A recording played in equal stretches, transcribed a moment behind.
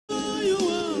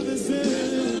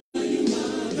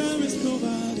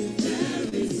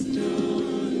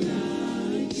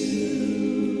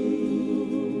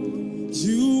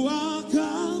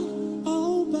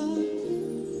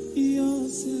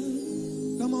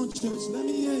on, church, let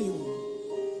me hear you.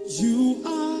 You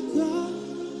are God.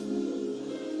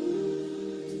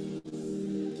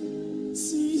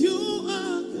 See, you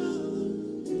are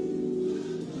God.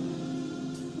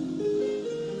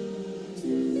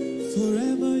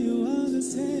 Forever you are the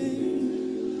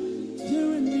same.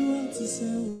 Here and you are to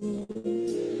say.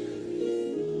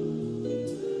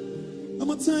 One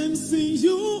more time, see,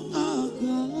 you are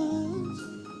God.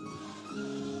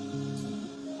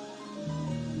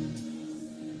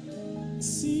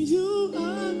 See, you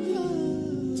are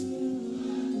God.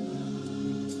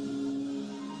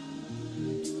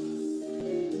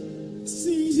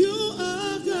 See, you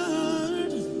are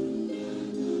God.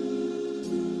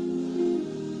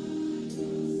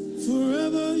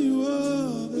 Forever you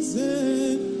are the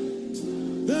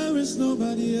same. There is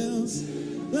nobody else.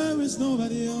 There is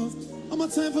nobody else. One more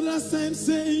time for last time,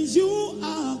 say, you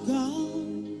are God.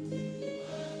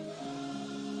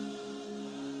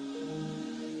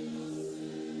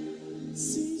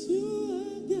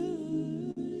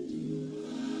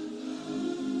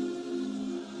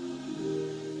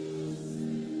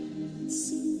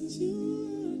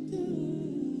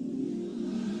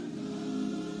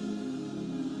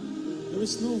 There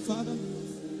is no Father.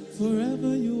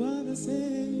 Forever you are the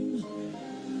same.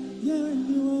 Yeah, and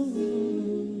you are.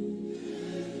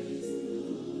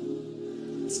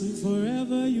 See,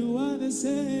 forever you are the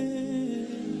same.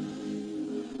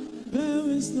 There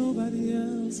is nobody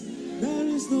else. There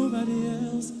is nobody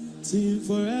else. See,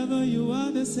 forever you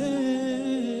are the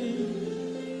same.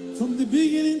 From the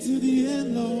beginning to the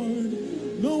end, Lord.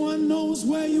 No one knows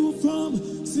where you're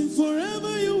from. See,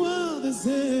 forever you are the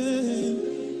same.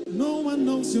 No one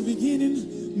knows your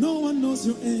beginning, no one knows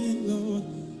your end, Lord.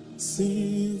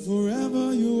 Sing,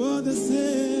 forever you are the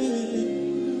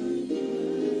same.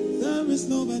 There is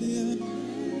nobody else.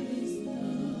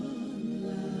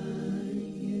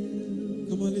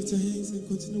 Come on, lift your hands and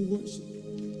continue worship.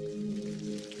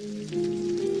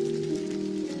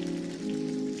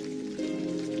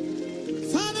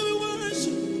 Father, we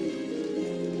worship.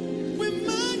 We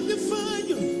magnify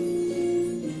you.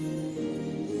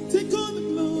 Take all the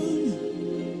glory.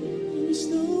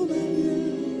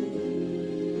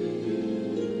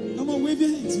 Wave your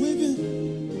hands, wave your hands.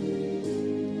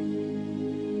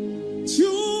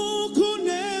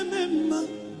 Chukunemema,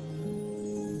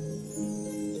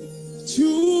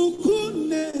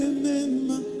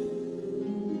 chukunemema,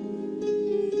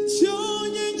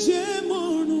 chonye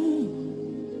jemonu,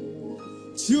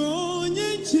 chonye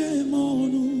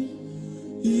jemonu,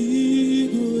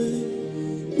 igwe,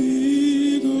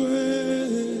 igwe,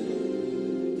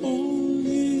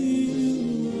 only you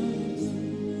are.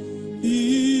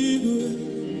 Igwe,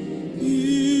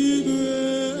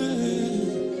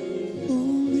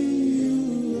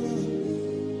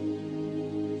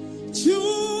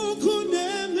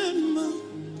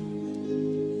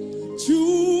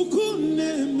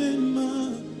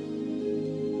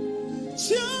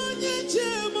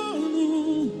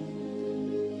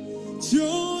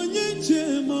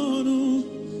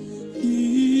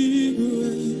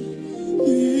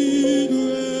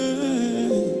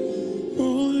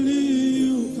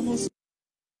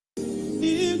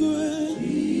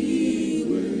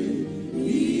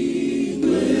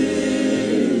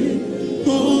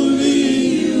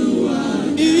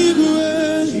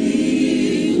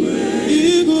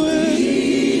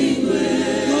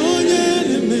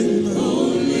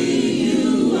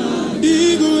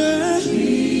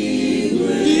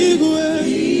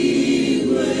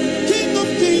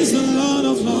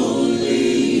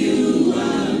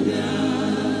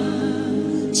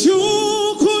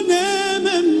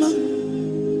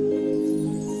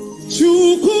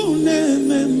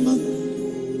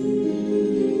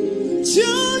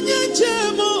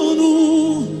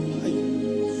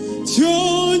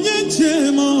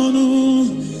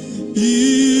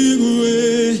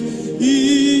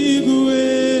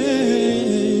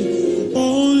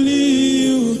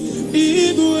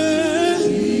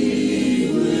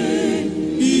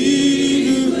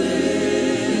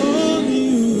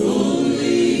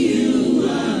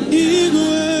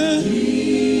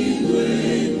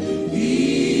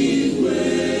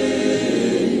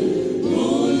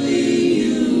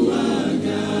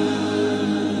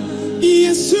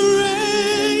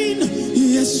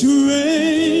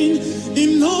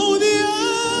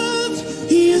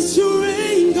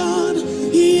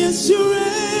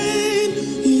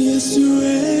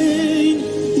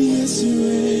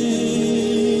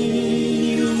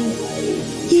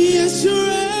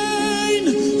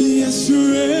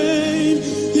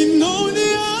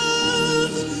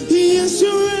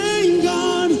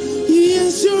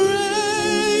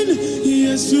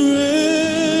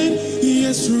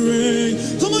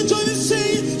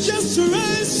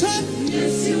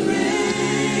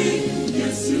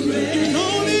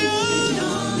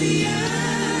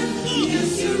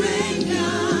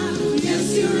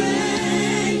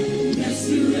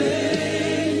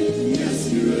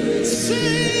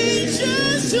 Sing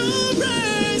just to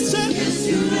praise. Yes,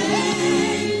 you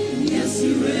reign. Yes,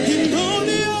 you reign. In all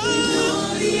the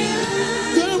earth,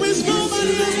 there is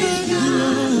nobody else like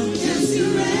you. Yes, you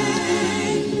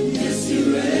reign. Yes,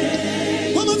 you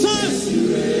reign. One more time.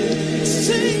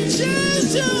 Sing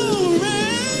just to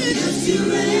reign. Yes,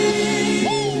 you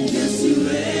reign. Yes, you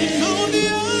reign. In all the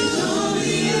earth,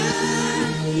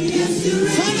 Yes, you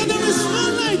reign. Father, there is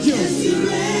none like you. Yes, you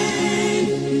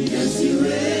reign. Yes, you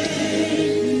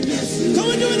reign. Yes, you reign. Come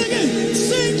on, do it again.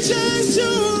 Sing just to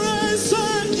reign,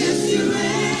 son. Yes, you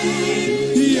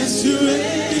reign. Yes, you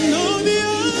reign. In all the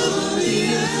earth,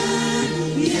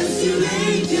 Yes, you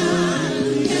reign, God.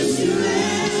 Yes, you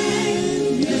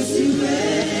reign. Yes, you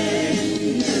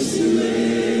reign. Yes, you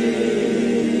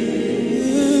reign.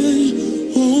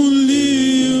 only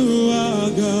you are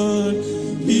God.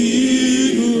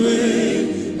 Igwe,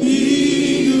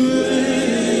 Igwe,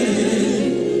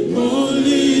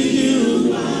 only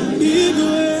you are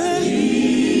Igwe,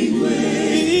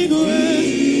 Igwe,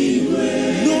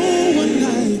 no one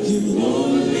like you.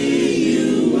 Only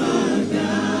you are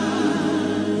God.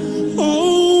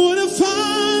 Oh, what a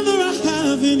Father I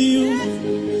have in you.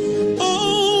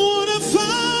 Oh, what a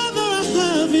Father I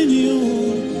have in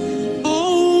you.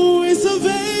 Always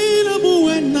available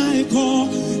when I call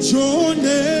your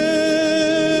name.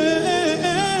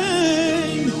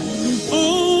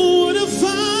 Oh, what a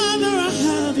Father I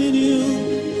have in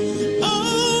you.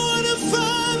 Oh, what a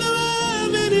Father I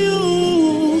have in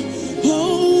you.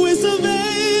 Always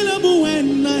available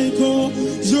when I call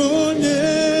your name.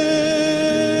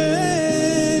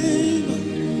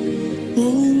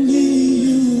 Only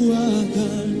you are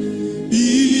God.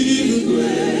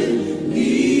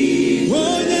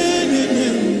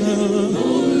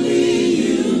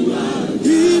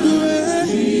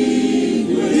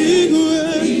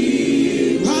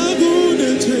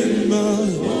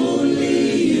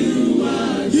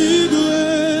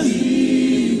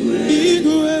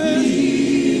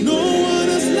 No one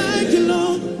else like you,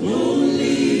 Lord.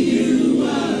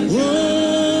 Oh,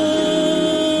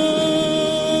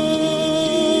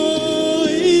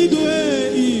 Igwe.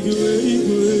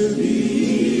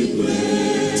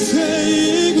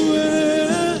 Say Igwe.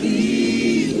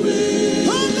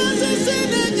 How does it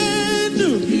sing again?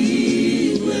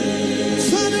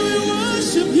 Father, we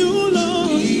worship you,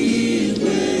 Lord.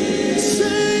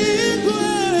 Say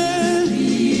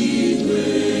Igwe.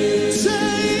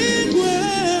 Say Igwe.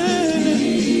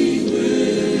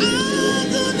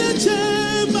 Out of the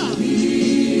chamber.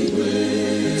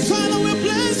 Father, we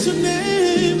bless your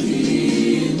name.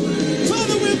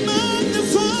 Father, we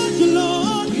magnify you,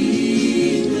 Lord.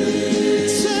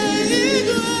 Say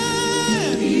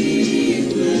Igwe.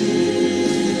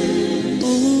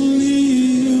 Only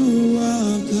you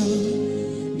are God.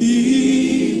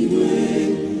 Igwe.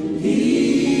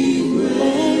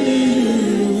 Only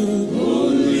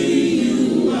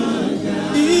you are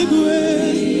God. Igwe.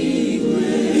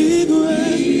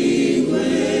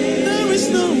 There is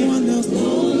no one else.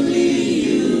 Only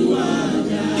you are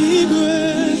God.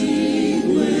 Igwe.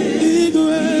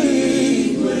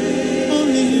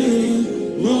 Only you.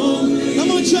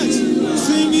 Come on, church.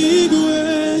 Sing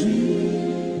Igwe.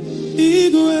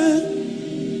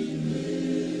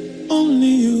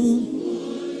 Only you.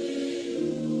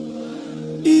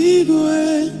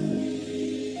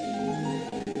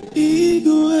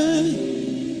 Igwe.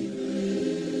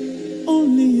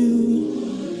 Only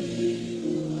you.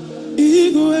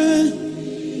 Igwe.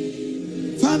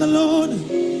 Father, Lord,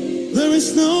 there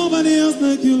is nobody else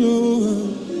like you,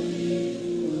 Lord.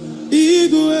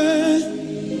 Igwe.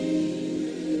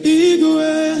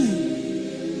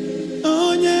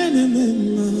 Oh, yeah,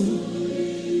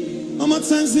 I'm not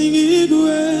sing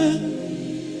Igwe.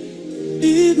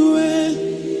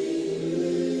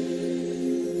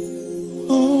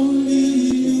 Only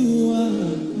you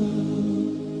are God.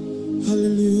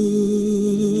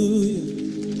 Hallelujah.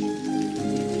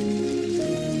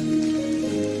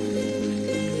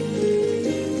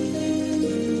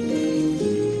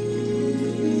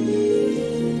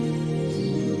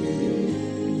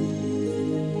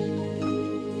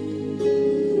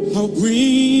 I'll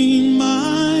bring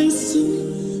my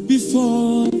sin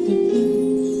before the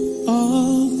throne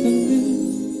of the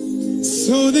Lamb,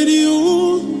 so that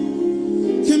you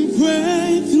can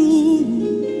pray through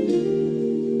me.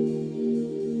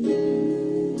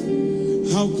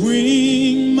 I'll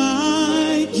bring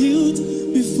my guilt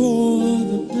before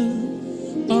the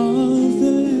Lamb of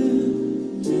the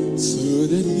Lamb, so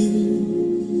that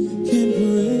you can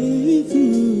pray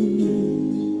through me.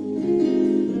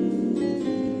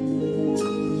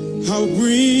 I'll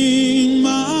bring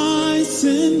my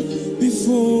sin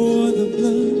before the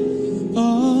blood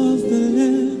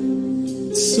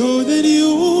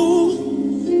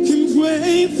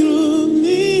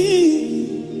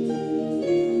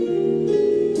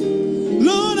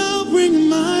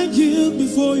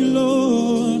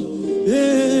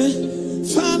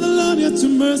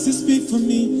mercy speak for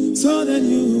me, so that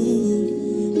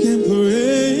you can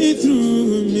pray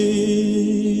through me.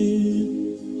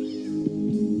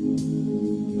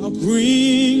 I'll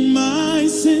bring my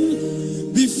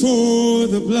sin before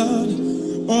the blood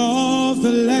of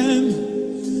the Lamb,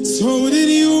 so that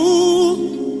you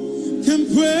can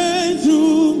pray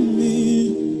through me.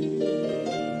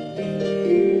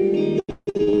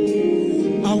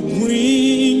 I'll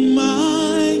bring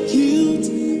my guilt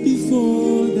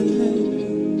before the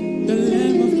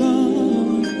Lamb of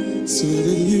God, so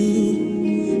that you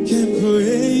can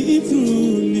pray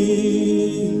through me.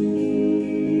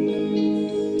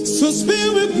 So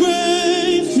Spirit, pray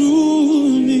through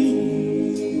me.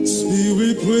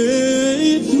 Spirit,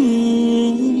 pray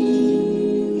through me.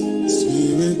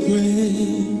 Spirit, pray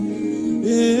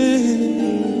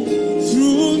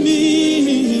through me.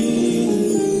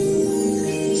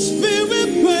 Spirit,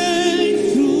 pray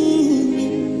through me.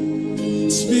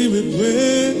 Spirit,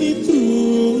 pray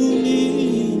through me.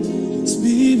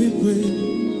 Spirit, pray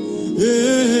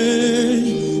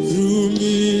through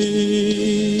me.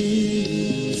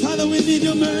 Father, we need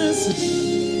your mercy.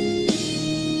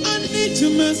 I need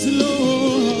your mercy,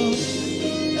 Lord.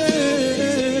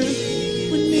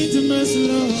 We need your mercy,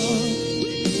 Lord.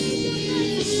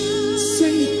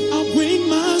 Say, I'll bring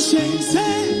my shame.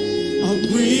 Say, I'll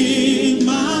bring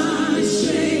my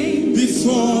shame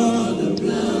before the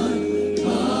blood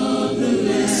of the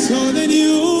Lamb, so that you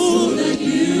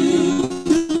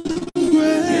can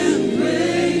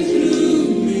pray through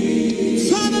me.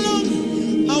 Father, Lord,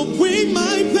 I'll bring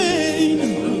my pain.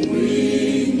 I'll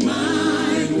bring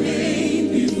my pain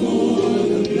before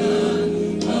the blood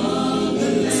of the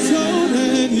Lamb, so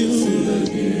that you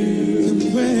can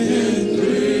pray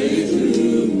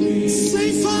through me. Say,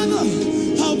 Father,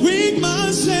 I'll bring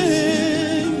my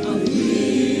shame. I'll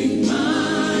bring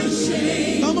my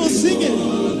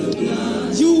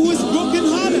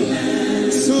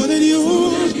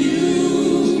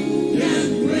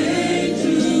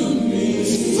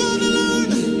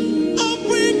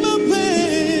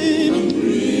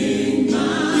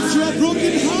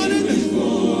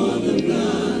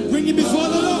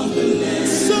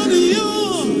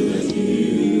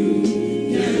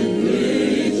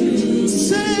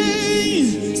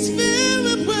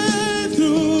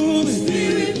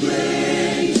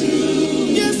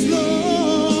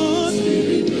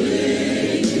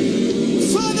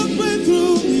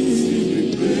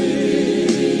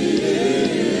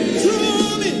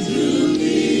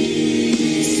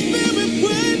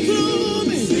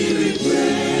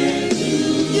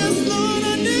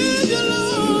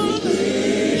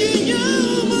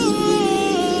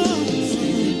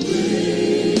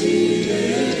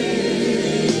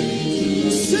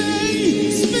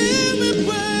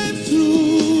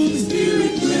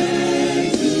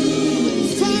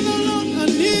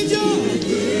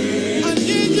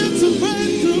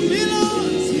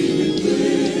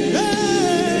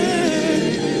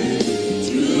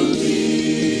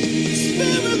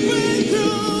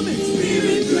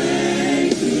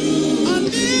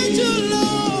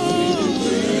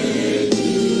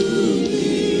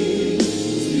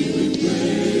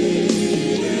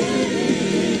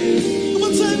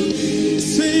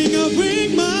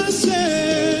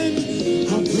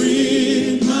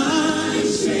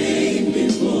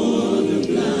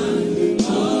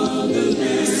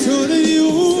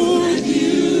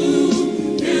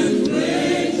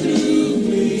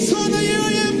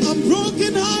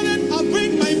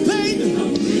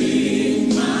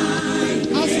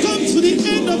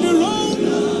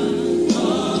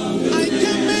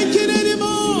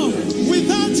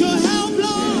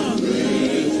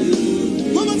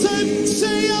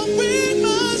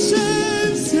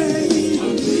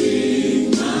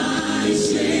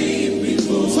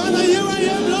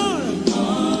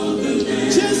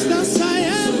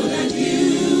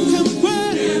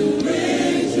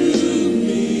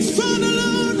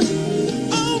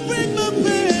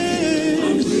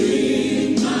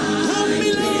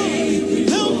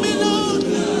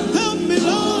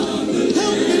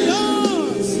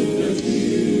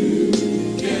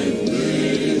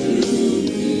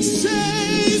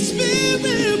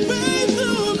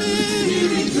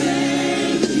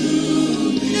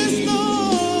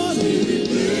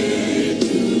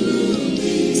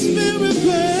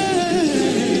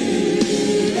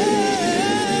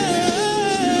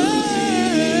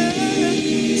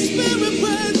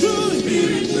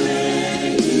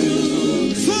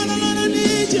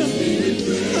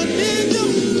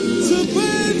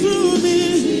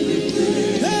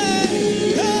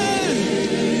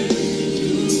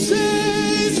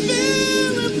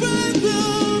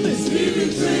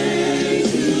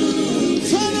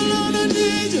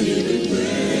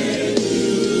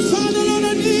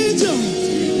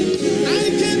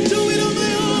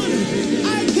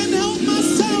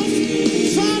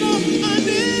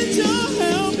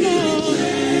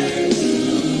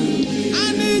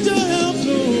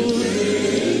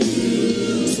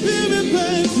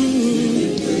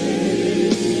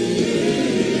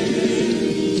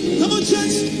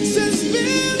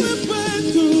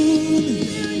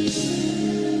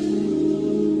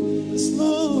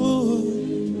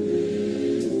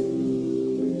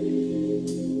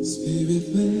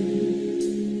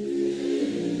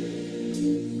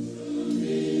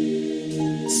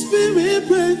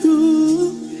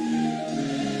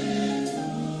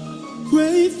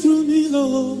breathe through me,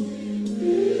 Lord.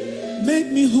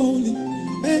 Make me holy,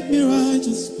 make me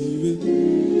righteous, Spirit.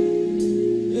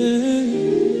 Yeah.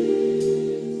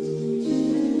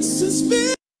 So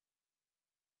Spirit.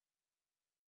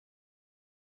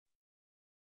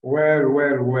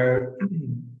 Well.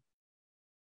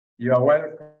 You are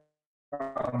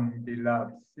welcome,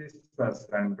 beloved sisters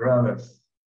and brothers.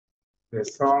 The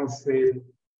song says,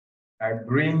 I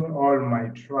bring all my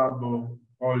trouble,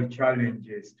 all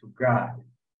challenges to God,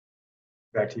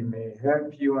 that He may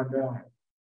help you and I.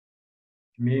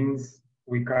 It means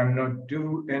we cannot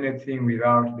do anything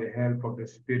without the help of the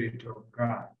Spirit of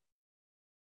God.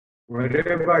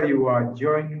 Wherever you are,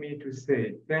 join me to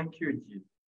say, thank you, Jesus.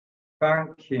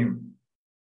 Thank Him.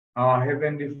 Our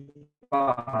Heavenly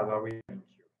Father, we thank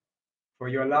you for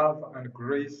your love and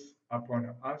grace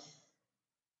upon us.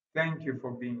 Thank you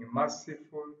for being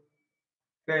merciful.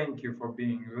 Thank you for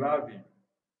being loving.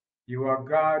 You are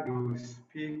God who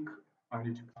speak and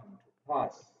it comes to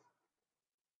pass.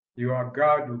 You are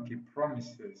God who keeps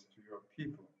promises to your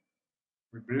people.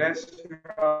 We bless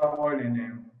your holy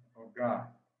name, O God.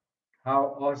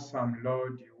 How awesome,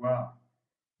 Lord, you are.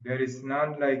 There is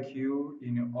none like you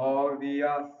in all the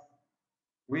earth.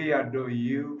 We adore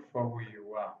you for who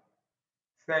you are.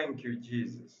 Thank you,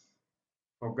 Jesus,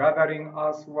 for gathering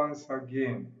us once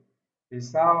again.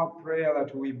 It's our prayer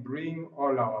that we bring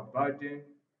all our burden,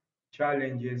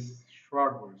 challenges,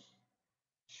 struggles,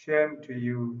 shame to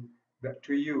you,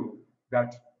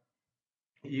 that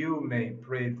you may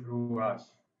pray through us.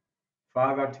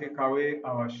 Father, take away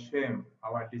our shame,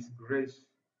 our disgrace,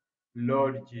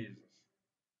 Lord Jesus.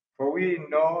 For we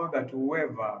know that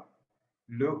whoever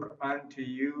look unto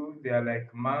you, they are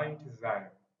like Mount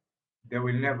Zion. They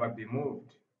will never be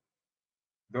moved.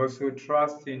 Those who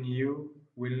trust in you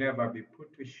will never be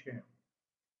put to shame.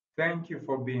 Thank you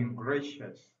for being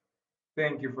gracious.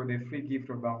 Thank you for the free gift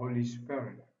of the Holy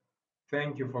Spirit.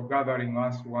 Thank you for gathering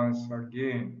us once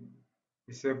again.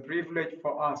 It's a privilege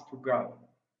for us to gather.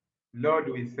 Lord,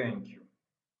 we thank you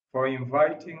for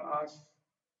inviting us,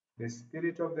 the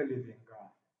Spirit of the living God.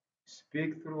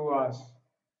 Speak through us,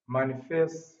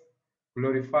 manifest,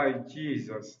 glorify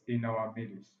Jesus in our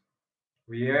midst.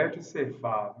 We are to say,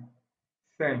 Father,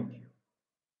 thank you.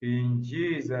 In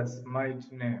Jesus'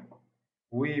 mighty name,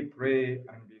 we pray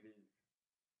and believe.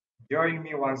 Join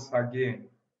me once again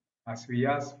as we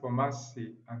ask for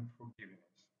mercy and forgiveness.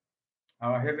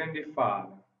 Our Heavenly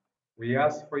Father, we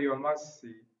ask for your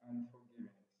mercy and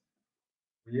forgiveness.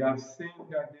 We have sinned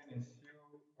against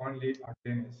you, only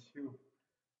against you.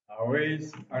 Our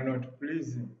ways are not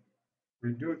pleasing.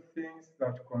 We do things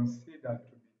that consider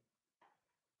to be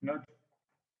not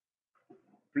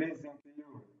pleasing to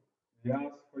you. We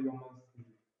ask for your mercy,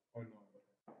 O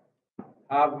Lord.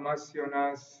 Have mercy on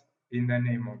us in the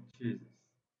name of Jesus.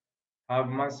 Have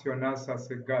mercy on us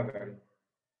as a gathering.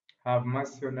 Have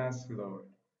mercy on us, Lord.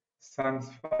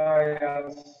 Sanctify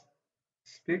us.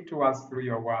 Speak to us through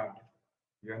your word.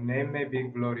 Your name may be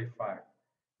glorified,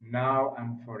 now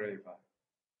and forever.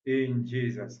 In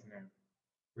Jesus' name.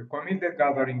 We commit the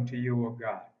gathering to you, O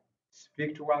God.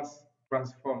 Speak to us,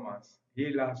 transform us,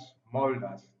 heal us, mold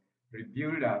us,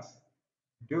 rebuild us.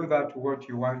 Do that what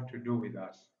you want to do with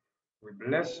us. We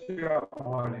bless your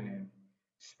holy name.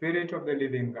 Spirit of the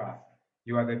living God,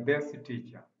 you are the best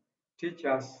teacher. Teach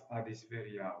us at this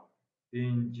very hour.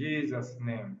 In Jesus'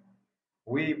 name,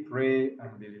 we pray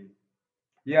and believe.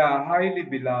 Yeah, highly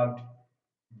beloved,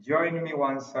 join me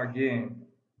once again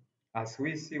as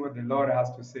we see what the Lord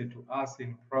has to say to us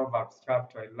in Proverbs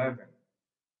chapter 11.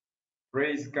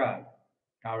 Praise God.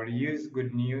 I will use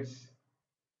good news.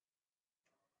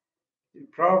 In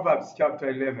Proverbs chapter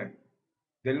 11,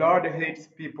 the Lord hates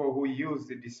people who use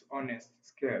the dishonest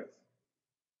scales.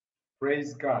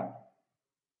 Praise God.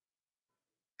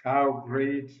 How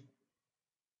great,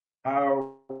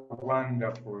 how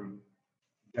wonderful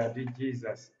Daddy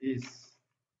Jesus is.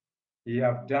 He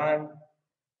have done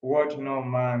what no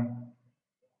man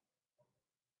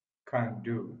can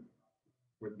do.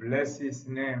 We bless his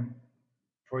name,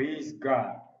 for he is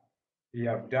God. He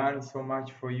have done so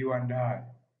much for you and I.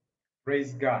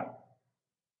 Praise God.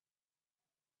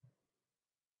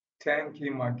 Thank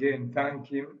him again. Thank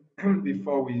him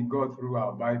before we go through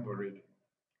our Bible reading.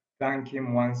 Thank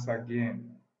him once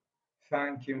again.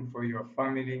 Thank him for your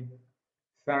family.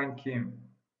 Thank him.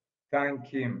 Thank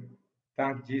him.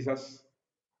 Thank Jesus.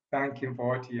 Thank him for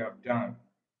what he have done.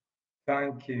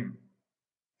 Thank him.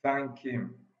 Thank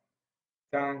him.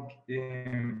 Thank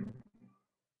him.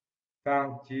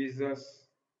 Thank Jesus.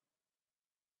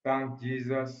 Thank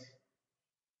Jesus.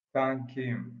 Thank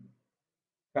him.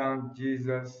 Thank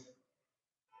Jesus.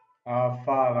 Our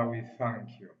Father, we thank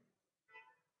you.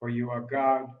 For you are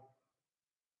God,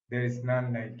 there is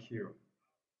none like you.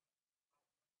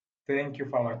 Thank you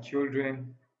for our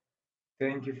children.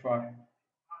 Thank you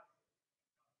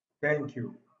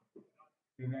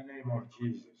in the name of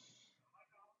Jesus.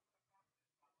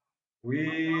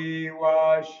 We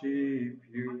worship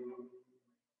you,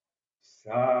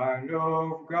 Son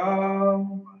of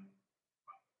God.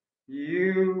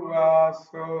 You are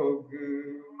so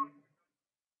good.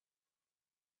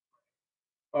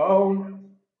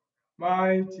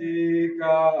 Almighty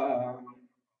God,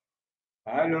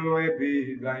 hallowed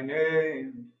be thy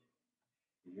name.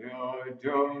 Your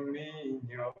dominion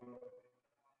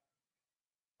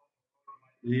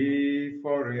is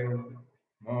forevermore.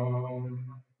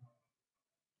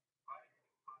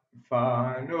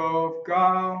 Son of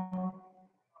God,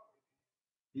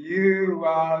 you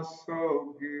are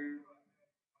so good.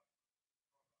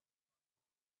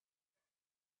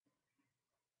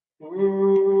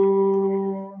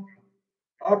 Ooh.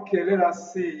 Okay, let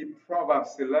us see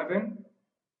Proverbs 11.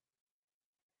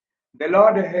 The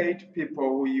Lord hates people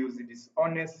who use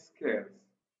dishonest scales.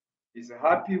 He is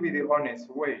happy with the honest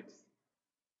weights.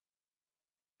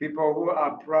 People who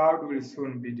are proud will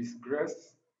soon be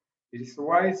disgraced. It is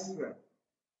wise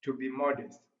to be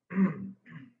modest.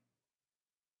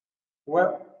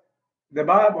 Well, the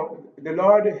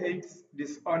Lord hates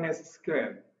dishonest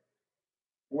scale,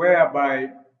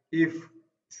 whereby if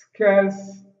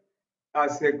scales,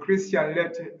 as a Christian,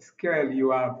 let scale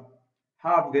you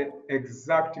have the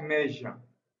exact measure.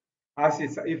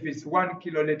 If it's 1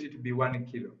 kilo, let it be 1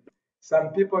 kilo. Some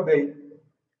people, they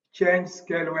change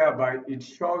scale whereby it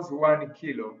shows 1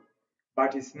 kilo,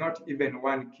 but it's not even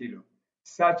 1 kilo.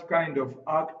 Such kind of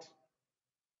act,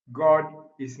 God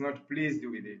is not pleased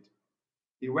with it.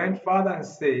 He went further and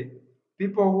said,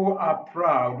 people who are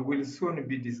proud will soon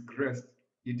be disgraced.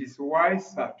 It is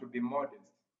wiser to be modest.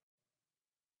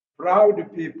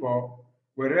 Proud people,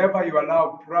 wherever you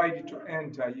allow pride to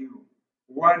enter you,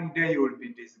 one day you will be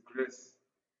disgraced.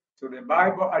 So the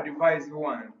Bible advises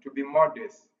one to be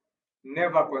modest.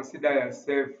 Never consider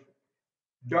yourself.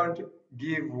 Don't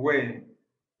give way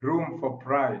room for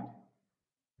pride.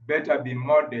 Better be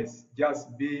modest.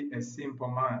 Just be a simple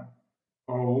man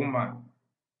or woman,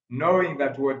 knowing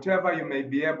that whatever you may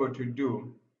be able to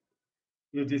do,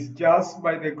 it is just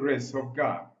by the grace of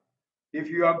God. If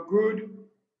you are good,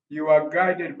 you are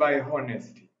guided by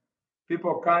honesty.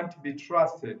 People can't be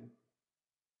trusted.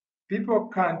 People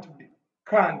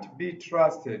can't be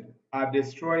trusted, are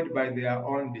destroyed by their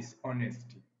own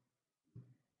dishonesty.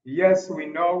 Yes, we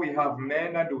know we have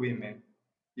men and women.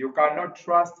 You cannot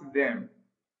trust them.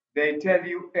 They tell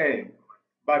you A,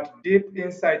 but deep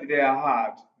inside their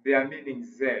heart, they are meaning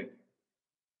Z.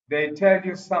 They tell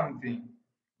you something,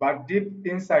 but deep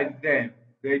inside them,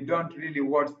 they don't really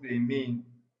what they mean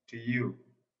to you.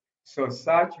 So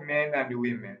such men and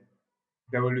women,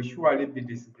 they will surely be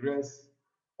disgraced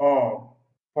or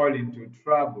fall into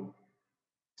trouble.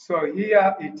 So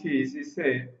here it is, he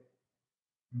said,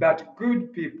 that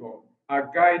good people are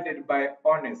guided by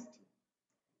honesty.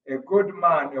 A good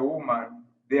man, a woman,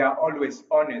 they are always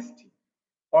honest.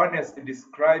 Honesty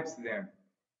describes them.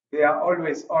 They are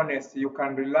always honest. You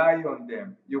can rely on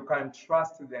them. You can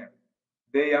trust them.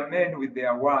 They are men with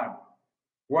their word.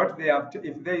 What they have to,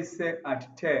 if they say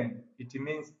at 10, it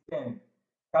means 10.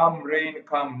 Come rain,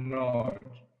 come not.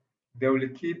 They will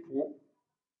keep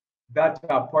that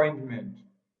appointment.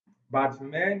 But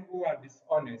men who are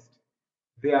dishonest,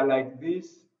 they are like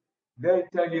this. They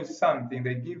tell you something,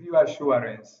 they give you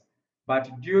assurance, but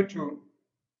due to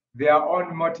their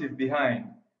own motive behind,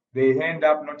 they end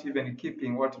up not even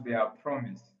keeping what they have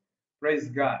promised. Praise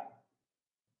God.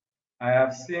 I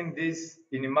have seen this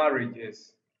in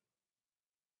marriages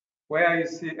where you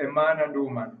see a man and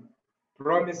woman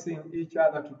promising each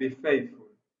other to be faithful,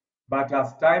 but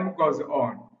as time goes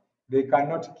on, they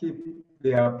cannot keep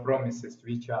their promises to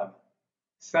each other.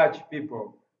 Such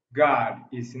people, God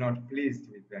is not pleased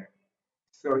with them.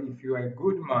 So if you are a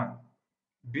good man,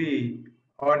 be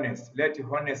honest. Let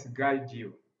honesty guide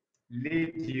you,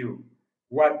 lead you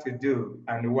what to do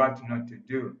and what not to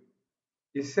do.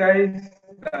 He says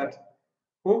that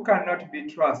who cannot be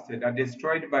trusted are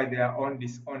destroyed by their own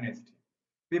dishonesty.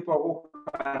 People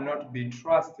who cannot be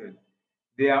trusted,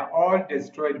 they are all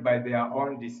destroyed by their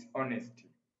own dishonesty.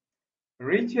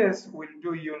 Riches will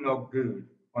do you no good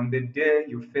on the day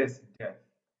you face death,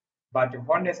 but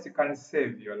honesty can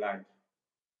save your life.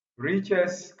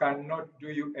 Riches cannot do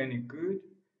you any good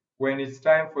when it's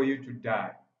time for you to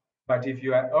die. But if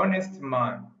you are an honest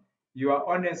man, your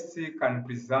honesty can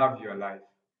preserve your life.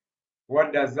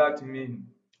 What does that mean?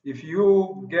 If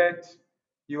you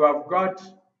have got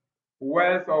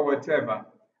wealth or whatever,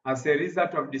 As a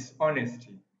result of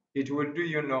dishonesty, it will do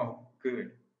you no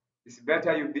good. It's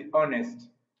better you be honest.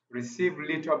 Receive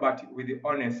little but with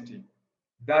honesty.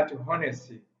 That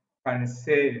honesty can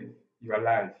save your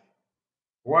life.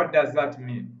 What does that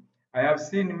mean? I have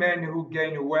seen men who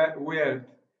gain wealth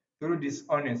through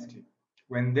dishonesty.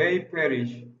 When they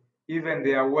perish, even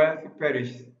their wealth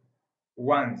perishes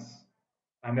once.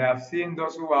 And I have seen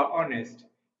those who are honest,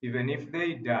 even if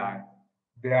they die,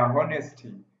 their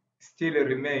honesty still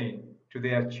remain to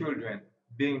their children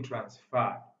being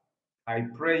transferred. I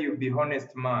pray you be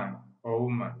honest man or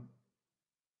woman.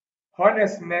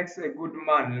 Honest makes a good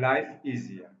man life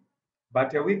easier,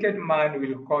 but a wicked man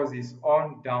will cause his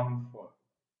own downfall.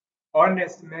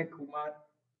 Honest make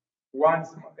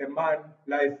a man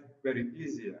life very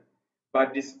easier,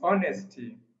 but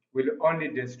dishonesty will only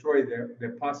destroy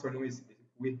the person who is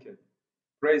wicked.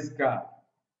 Praise God.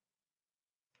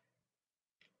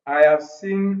 I have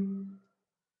seen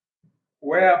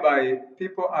whereby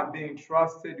people are being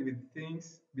trusted with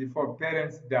things before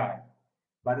parents die.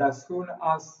 But as soon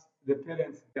as the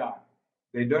parents die,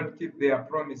 they don't keep their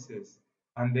promises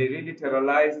and they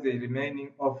re-literalize the remaining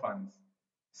orphans.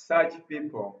 Such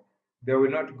people, they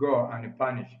will not go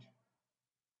unpunished.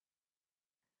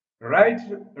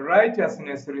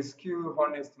 Righteousness rescue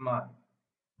honest man,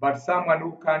 but someone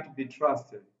who can't be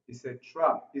trusted is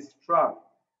trapped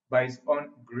by his own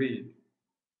greed.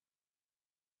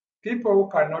 People who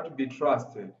cannot be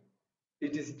trusted,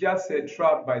 it is just a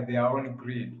trap by their own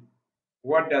greed.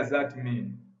 What does that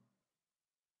mean?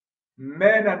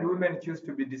 Men and women choose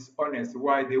to be dishonest.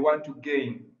 Why? They want to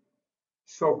gain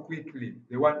so quickly.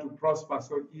 They want to prosper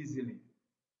so easily.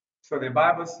 So the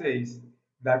Bible says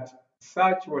that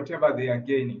such whatever they are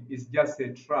gaining is just a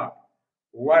trap.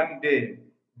 One day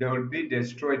they will be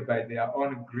destroyed by their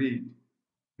own greed.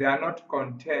 They are not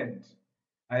content.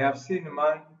 I have seen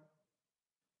man,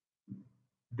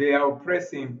 they are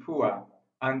oppressing poor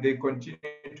and they continue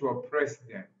to oppress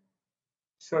them.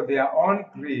 So their own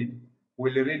greed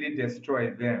will really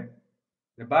destroy them.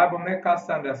 The Bible makes us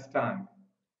understand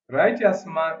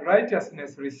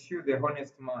righteousness rescue the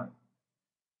honest man.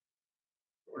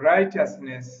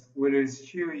 Righteousness will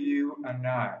rescue you and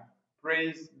I.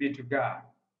 Praise be to God.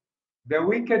 The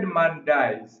wicked man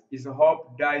dies, his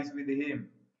hope dies with him.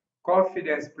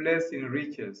 Confidence placed in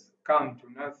riches come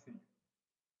to nothing.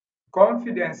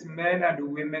 Confidence men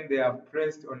and women they have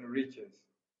placed on riches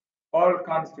all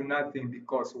comes to nothing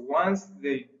because once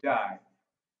they die,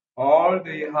 all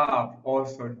they have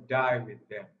also die with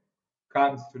them,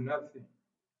 comes to nothing.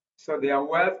 So their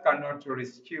wealth cannot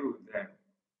rescue them.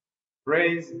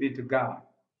 Praise be to God.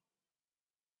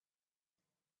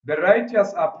 The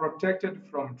righteous are protected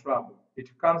from trouble.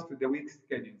 It comes to the wicked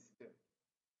instead.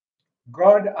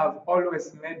 God has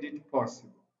always made it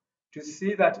possible to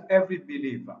see that every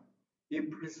believer, He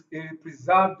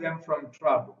preserved them from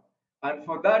trouble. And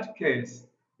for that case,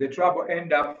 the trouble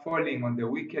end up falling on the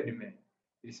wicked man.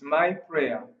 It's my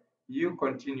prayer you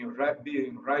continue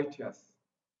being righteous.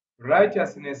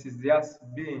 Righteousness is just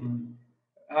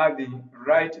having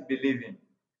right believing.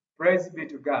 Praise be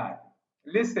to God.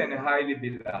 Listen, highly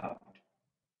beloved.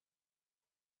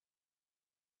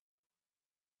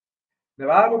 The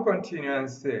Bible continues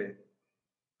and says,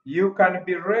 you can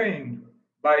be reigned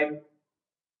by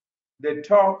the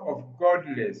talk of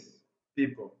godless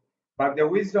people, but the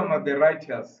wisdom of the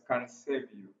righteous can save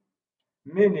you.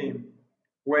 Meaning,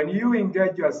 when you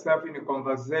engage yourself in a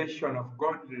conversation of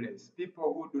godless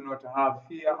people who do not have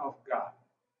fear of God,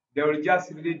 they will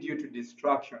just lead you to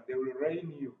destruction. They will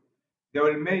reign you. They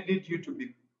will lead you to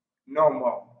be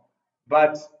normal.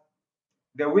 But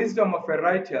the wisdom of a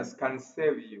righteous can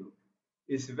save you.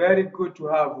 It's very good to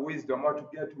have wisdom or to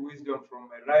get wisdom from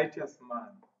a righteous man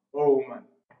or woman.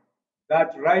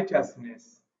 That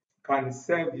righteousness can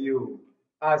save you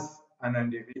as an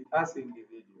individual.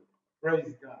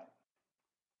 Praise God.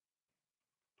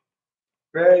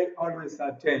 Pay always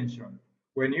attention.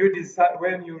 When you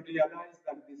realize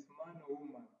that this man or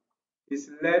woman is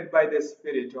led by the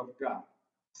Spirit of God,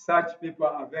 such people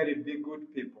are very big,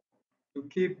 good people. To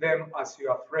keep them as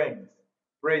your friends.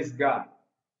 Praise God.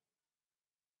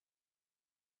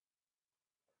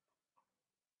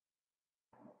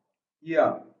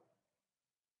 Yeah.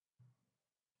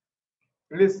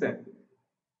 Listen.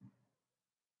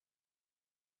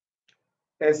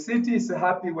 A city is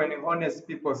happy when honest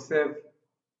people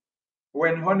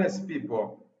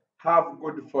have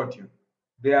good fortune.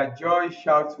 Their joy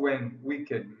shouts when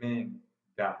wicked men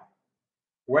die.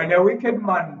 When a wicked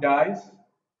man dies,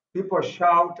 people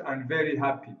shout and very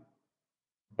happy.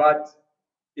 But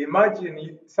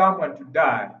imagine someone to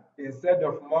die instead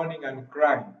of mourning and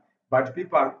crying, but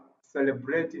people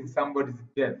celebrating somebody's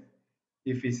death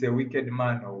if he's a wicked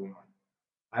man or woman.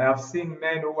 I have seen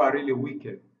men who are really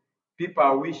wicked. People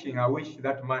are wishing, I wish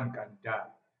that man can die,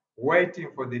 waiting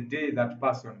for the day that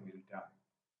person will die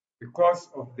because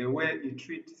of the way he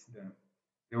treats them,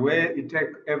 the way he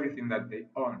takes everything that they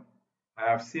own. I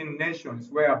have seen nations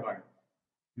whereby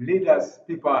leaders,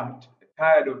 people are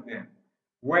tired of them,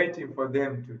 waiting for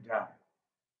them to die.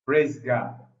 Praise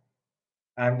God.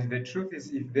 And the truth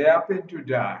is, if they happen to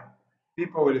die,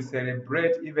 people will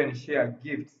celebrate, even share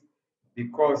gifts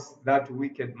because that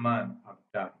wicked man have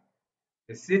died.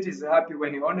 The city is happy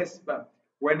when a honest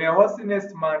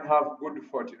man have good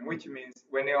fortune, which means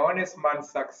when a honest man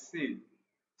succeed,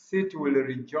 city will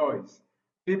rejoice.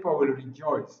 People will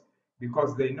rejoice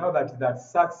because they know that that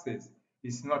success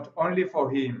is not only for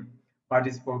him, but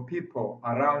is for people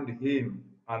around him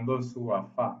and those who are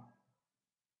far.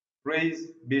 Praise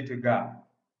be to God.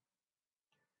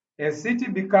 A city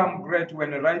becomes great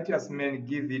when righteous men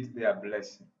give it their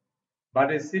blessing,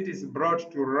 but a city is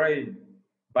brought to ruin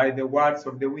by the words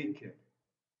of the wicked.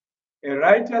 A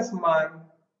righteous man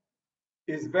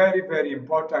is very, very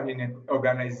important in an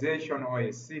organization or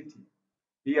a city.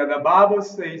 Here the Bible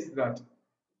says that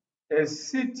a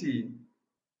city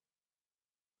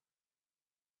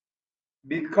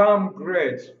becomes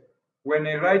great when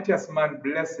a righteous man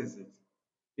blesses it.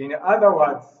 In other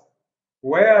words,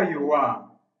 where you are,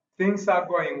 things are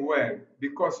going well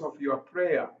because of your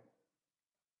prayer.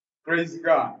 Praise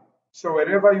God. So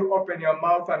wherever you open your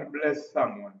mouth and bless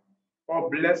someone or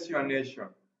bless your nation,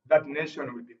 that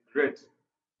nation will be great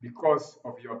because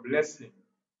of your blessing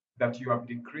that you have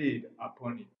decreed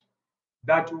upon it.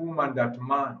 That woman, that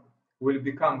man will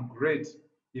become great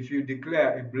if you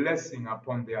declare a blessing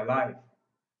upon their life.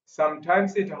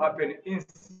 Sometimes it happens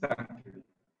instantly.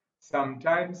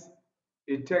 Sometimes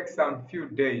it takes some few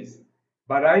days.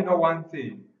 But I know one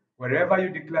thing, wherever you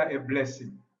declare a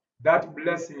blessing, that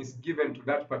blessing is given to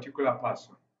that particular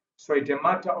person. So it's a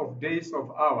matter of days,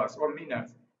 of hours, or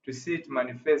minutes to see it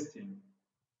manifesting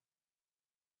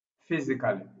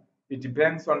physically. It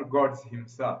depends on God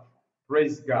himself.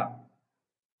 Praise God.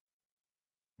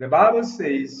 The Bible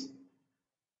says,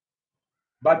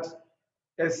 but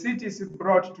a city is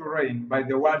brought to ruin by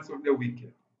the words of the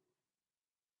wicked.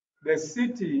 The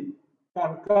city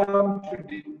can come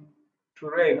to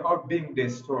reign or being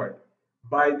destroyed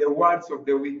by the words of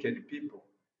the wicked people.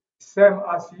 Same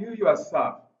as you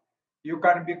yourself, you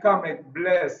can become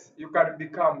you can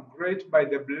become great by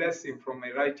the blessing from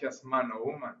a righteous man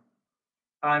or woman.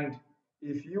 And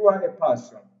if you are a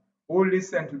person who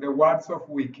listen to the words of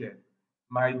wicked,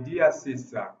 my dear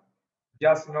sister,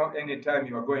 just know anytime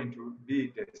you are going to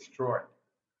be destroyed.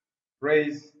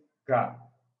 Praise God.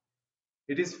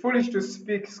 It is foolish to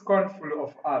speak scornfully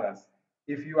of others.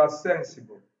 If you are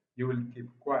sensible, you will keep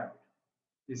quiet.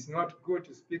 It's not good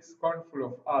to speak scornfully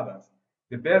of others.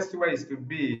 The best way is to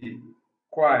be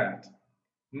quiet.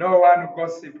 No one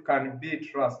gossip can be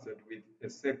trusted with a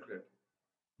secret,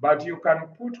 but you can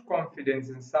put confidence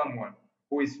in someone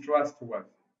who is trustworthy.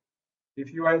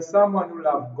 If you are someone who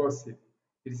loves gossip,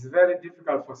 it is very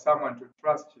difficult for someone to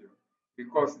trust you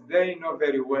because they know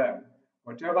very well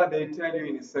whatever they tell you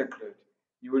in secret,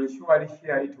 you will surely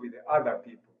share it with the other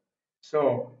people.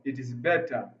 So it is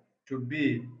better to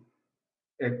be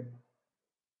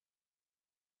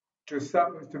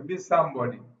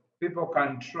somebody people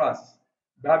can trust,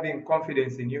 having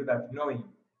confidence in you, that knowing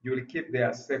you will keep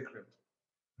their secret.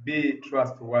 Be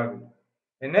trustworthy.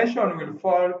 A nation will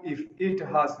fall if it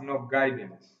has no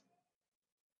guidance.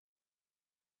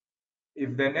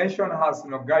 If the nation has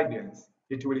no guidance,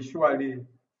 it will surely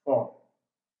fall.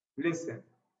 Listen,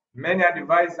 many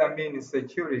advise mean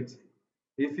security.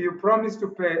 If you promise to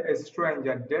pay a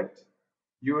stranger debt,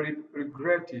 you will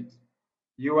regret it.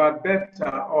 You are better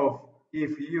off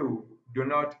if you do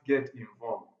not get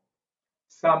involved.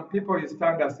 Some people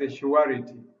stand as a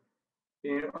surety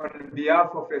on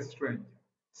behalf of a stranger,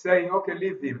 saying, okay,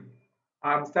 leave him.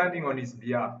 I'm standing on his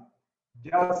behalf.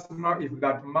 Just know if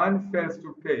that man fails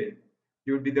to pay,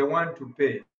 you'll be the one to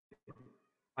pay.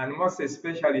 And most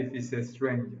especially if he's a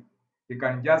stranger. He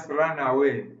can just run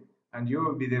away and you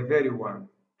will be the very one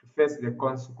to face the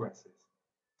consequences.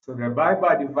 So the Bible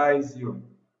advises you,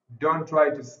 don't try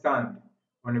to stand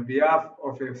on behalf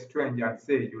of a stranger and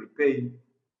say you'll pay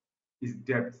his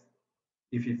debts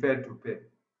if he failed to pay.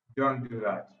 Don't do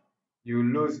that. You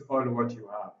lose all what you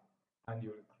have and you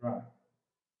will cry.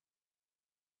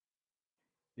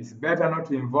 It's better not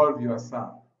to involve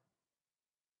yourself.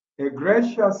 A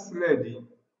gracious lady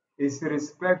is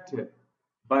respected,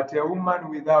 but a woman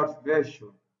without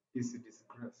virtue is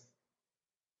disgraced.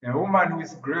 A woman who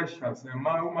is gracious, a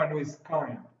woman who is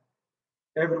kind,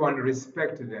 everyone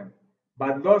respect them.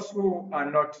 But those who are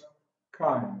not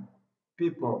kind,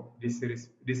 people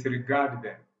disregard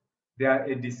them. They are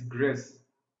a disgrace.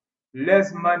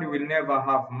 Less money will never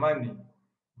have money,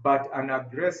 but an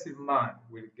aggressive man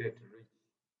will get rich.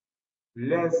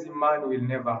 Lazy man will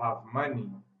never have money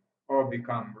or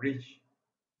become rich,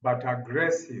 but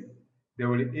aggressive, they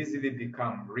will easily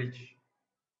become rich.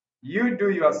 You do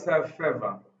yourself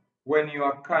favor when you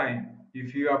are kind.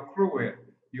 If you are cruel,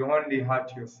 you only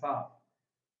hurt yourself.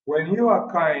 When you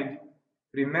are kind,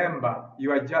 remember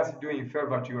you are just doing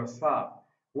favor to yourself.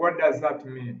 What does that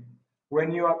mean?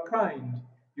 When you are kind,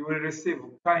 you will receive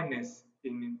kindness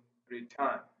in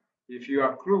return. If you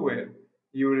are cruel,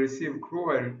 you will receive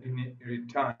cruel in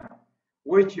return,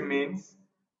 which means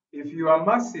if you are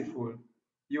merciful,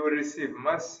 you will receive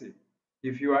mercy.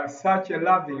 If you are such a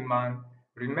loving man,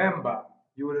 remember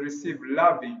you will receive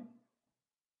loving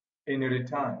in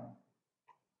return.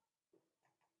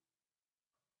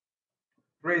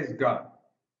 Praise God.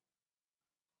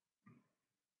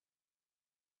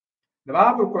 The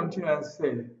Bible continues to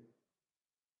say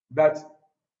that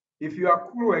if you are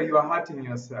cruel, you are hurting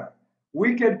yourself.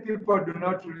 Wicked people do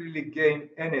not really gain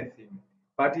anything,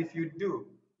 but if you do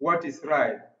what is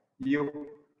right, you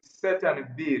certainly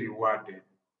be rewarded.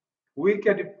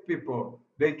 Wicked people,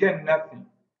 they gain nothing,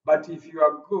 but if you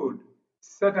are good,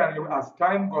 certainly as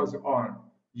time goes on,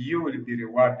 you will be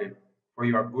rewarded for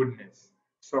your goodness.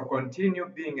 So continue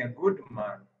being a good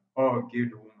man or a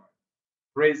good woman.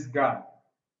 Praise God.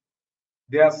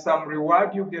 There's some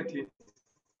reward you get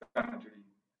instantly,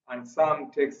 and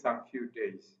some take some few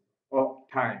days or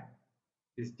time.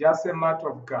 It's just a matter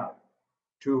of God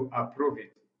to approve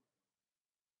it.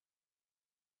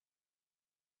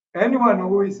 Anyone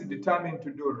who is determined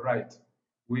to do right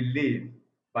will live,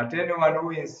 but anyone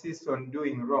who insists on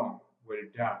doing wrong will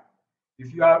die.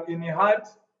 If you are in your heart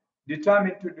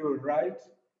determined to do right,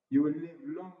 you will live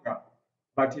longer.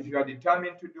 But if you are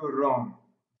determined to do wrong,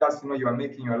 just know you are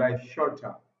making your life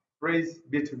shorter. Praise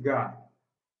be to God.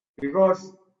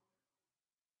 Because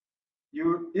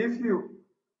if you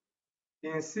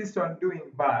insist on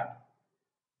doing bad,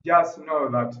 just know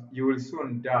that you will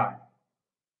soon die.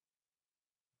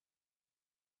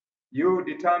 You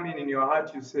determine in your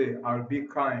heart, you say, I'll be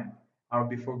kind, I'll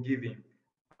be forgiving,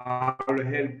 I'll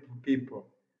help people.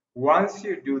 Once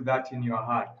you do that in your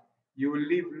heart, you will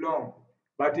live long.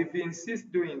 But if you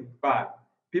insist doing bad,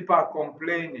 people are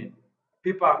complaining,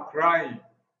 people are crying,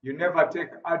 you never take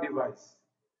advice,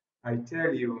 I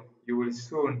tell you, you will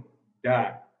soon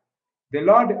die. The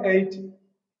Lord hates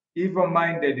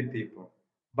evil-minded people,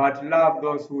 but love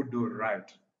those who do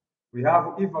right. We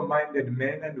have evil-minded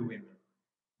men and women.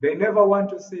 They never want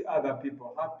to see other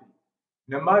people happy.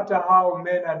 No matter how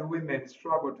men and women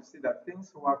struggle to see that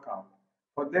things work out,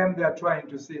 for them they are trying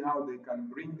to see how they can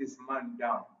bring this man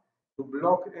down, to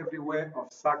block every way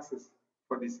of success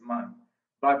for this man.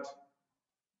 But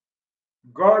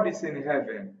God is in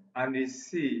heaven and He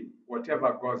sees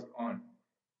whatever goes on.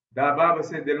 The Bible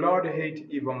says the Lord hates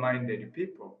evil-minded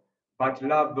people, but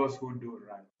love those who do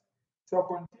right. So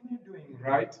continue doing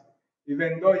right,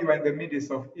 even though you are in the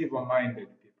midst of evil-minded people.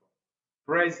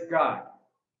 Praise God.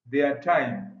 Their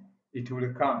time, it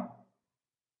will come.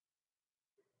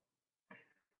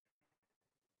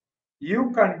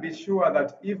 You can be sure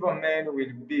that evil men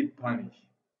will be punished,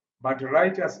 but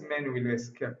righteous men will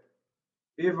escape.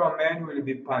 Evil men will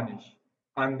be punished,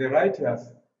 and the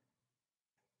righteous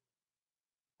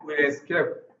will escape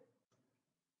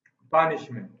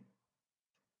punishment.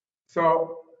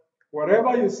 So,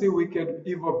 whatever you see wicked,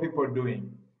 evil people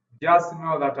doing, just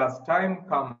know that as time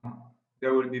comes, they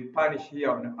will be punished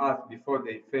here on earth before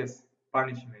they face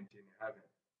punishment in heaven.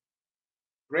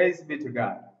 Praise be to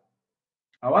God.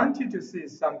 I want you to see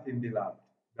something, beloved.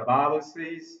 The Bible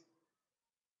says,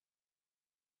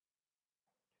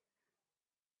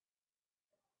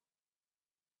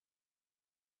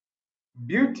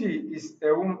 beauty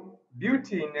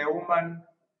in a woman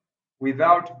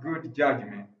without good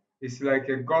judgment is like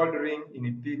a gold ring in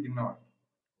a pig nose.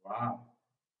 Wow.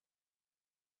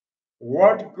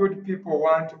 What good people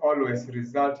want always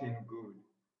result in good.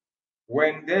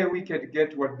 When the wicked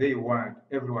get what they want,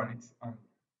 everyone is angry.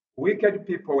 Wicked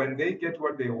people, when they get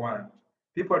what they want,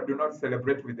 people do not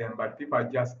celebrate with them, but people are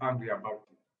just angry about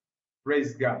it.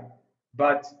 Praise God.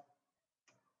 But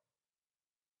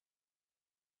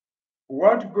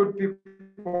what good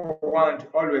people want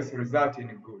always result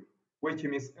in good, which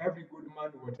means every good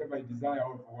man, whatever he desire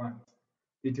or wants,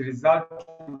 it results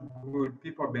in good.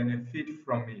 People benefit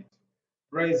from it.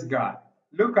 Praise God.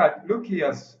 Look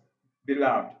here,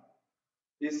 beloved.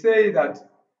 He says that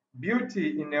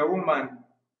beauty in a woman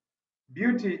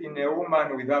Beauty in a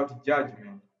woman without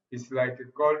judgment is like a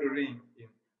gold ring,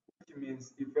 which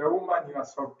means if a woman you are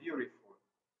so beautiful,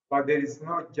 but there is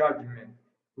no judgment,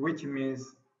 which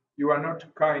means you are not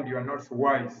kind, you are not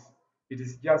wise. It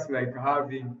is just like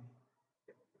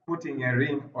putting a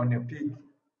ring on a pig.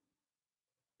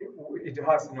 It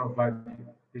has no value.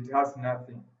 It has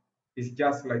nothing. It's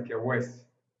just like a waste.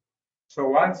 So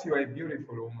once you are a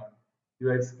beautiful woman, you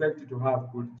are expected to have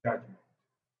good judgment.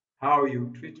 How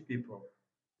you treat people,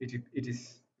 it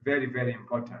is very, very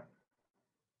important.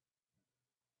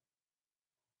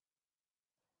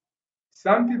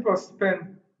 Some people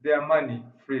spend their money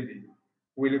freely,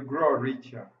 will grow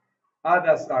richer.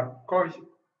 Others are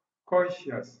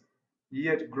cautious,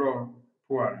 yet grow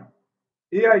poorer.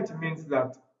 Here it means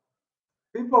that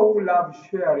people who love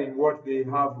sharing what they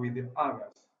have with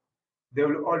others, they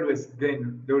will always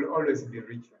gain, they will always be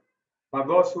richer. But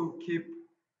those who keep,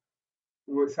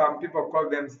 some people call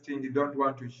them stingy, don't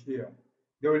want to share,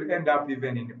 they will end up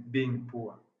even in being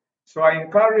poor. So I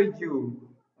encourage you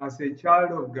as a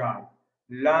child of God,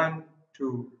 learn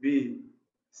to be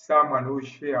someone who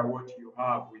share what you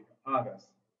have with others,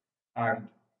 and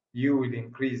you will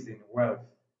increase in wealth.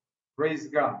 Praise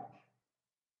God.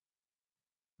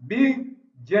 Be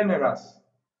generous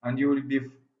and you will be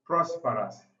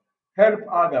prosperous. Help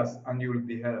others and you will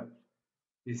be helped.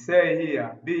 He say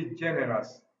here, be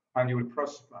generous and you will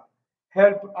prosper.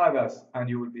 Help others and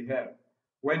you will be helped.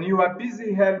 When you are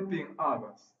busy helping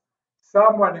others,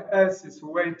 someone else is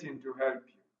waiting to help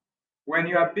you. When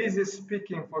you are busy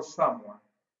speaking for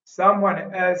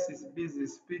someone else is busy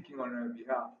speaking on your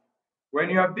behalf. When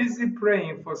you are busy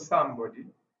praying for somebody,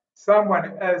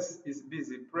 someone else is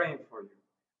busy praying for you.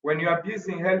 When you are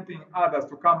busy helping others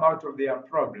to come out of their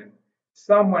problem,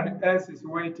 someone else is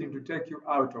waiting to take you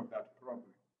out of that problem.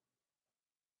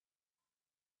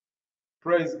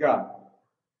 Praise God.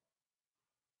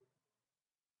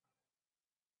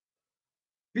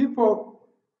 People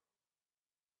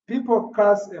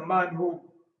curse a man who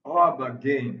harbor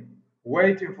gain,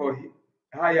 waiting for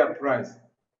higher price,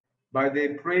 but they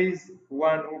praise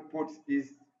one who puts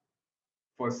his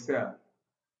for sale.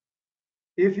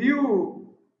 If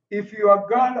your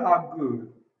girl are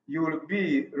good, you will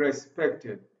be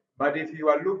respected. But if you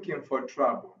are looking for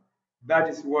trouble, that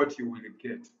is what you will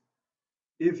get.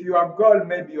 If your goal,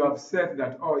 maybe you have said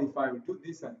that, oh, if I will do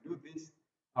this and do this,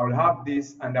 I will have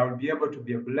this and I will be able to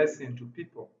be a blessing to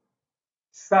people.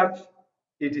 Such,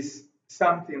 it is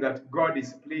something that God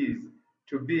is pleased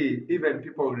to be, even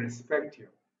people will respect you.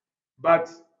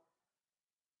 But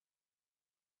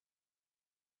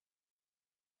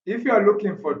if you are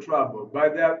looking for trouble,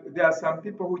 but there are some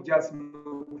people who just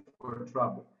look for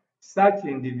trouble. Such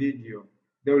individual,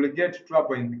 they will get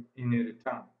trouble in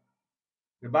return.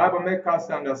 The Bible makes us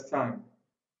understand.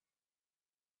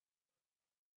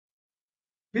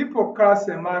 People curse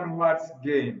a man who has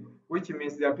gain, which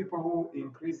means there are people who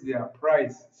increase their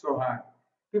price so high.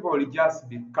 People will just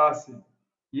be cursing.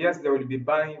 Yes, they will be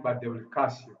buying, but they will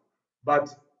curse you.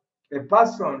 But a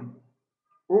person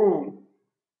who,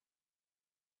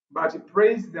 but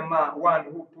praise the man, one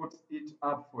who puts it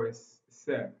up for a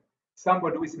sale.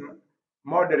 Somebody who is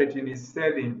moderate in his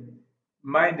selling,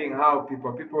 minding how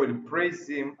people will praise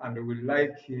him and will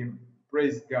like him.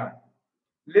 Praise God.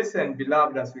 Listen,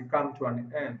 beloved, as we come to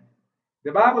an end.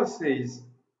 The Bible says,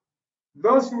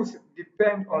 those who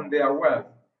depend on their wealth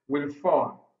will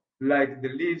fall like the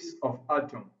leaves of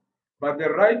autumn, but the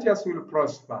righteous will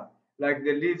prosper like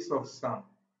the leaves of summer.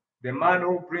 The man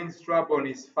who brings trouble on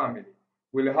his family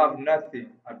will have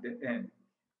nothing at the end.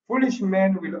 Foolish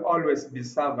men will always be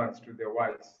servants to the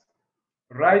wise.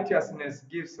 Righteousness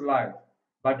gives life,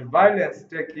 but violence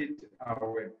takes it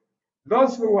away.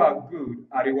 Those who are good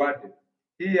are rewarded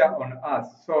here on earth,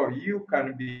 so you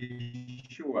can be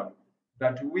sure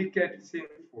that wicked,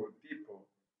 sinful people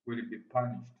will be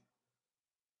punished.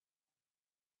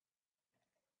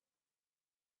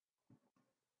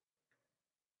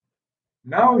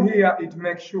 Now here it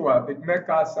makes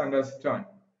us understand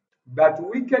that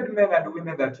wicked men and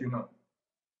women that you know,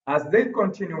 as they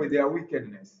continue with their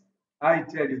wickedness, I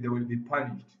tell you they will be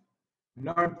punished.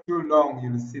 Not too long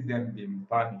you'll see them being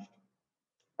punished.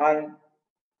 And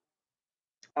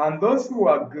those who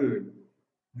are good,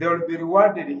 they will be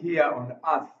rewarded here on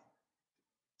earth.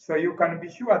 So you can be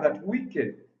sure that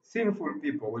wicked, sinful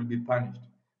people will be punished.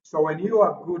 So when you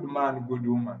are good man, good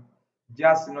woman,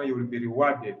 just know you will be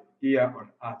rewarded here on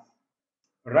earth.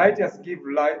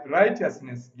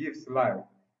 Righteousness gives life,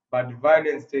 but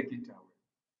violence takes it away.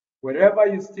 Wherever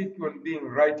you stick on being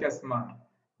righteous man,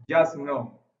 just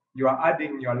know you are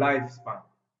adding your lifespan.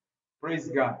 Praise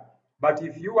God. But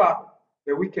if you are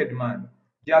a wicked man,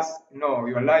 Just know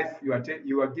your life, you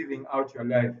are giving out your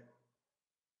life.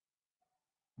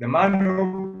 The man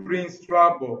who brings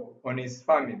trouble on his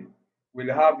family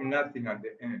will have nothing at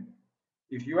the end.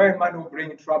 If you are a man who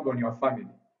brings trouble on your family,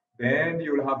 then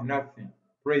you will have nothing.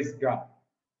 Praise God.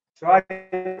 So I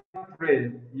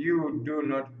pray you do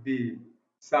not be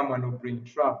someone who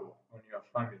brings trouble on your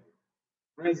family.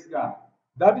 Praise God.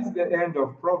 That is the end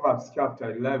of Proverbs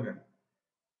chapter 11.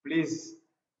 Please,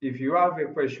 if you have a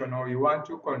question or you want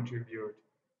to contribute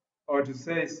or to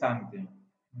say something,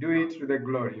 do it to the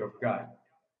glory of God.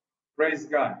 Praise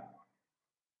God.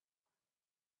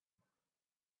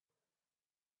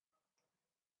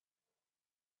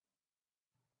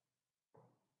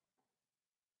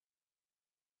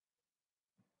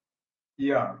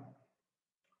 Yeah,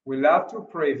 we love to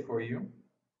pray for you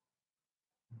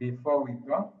before we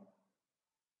go.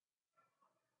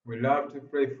 We love to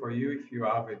pray for you. If you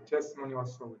have a testimony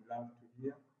also, we love to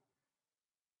hear.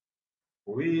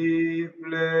 We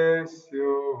bless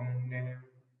your name,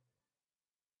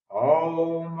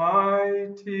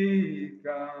 Almighty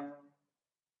God.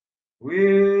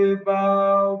 We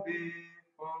bow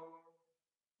before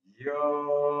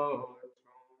your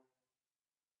throne.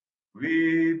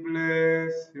 We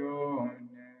bless your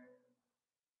name,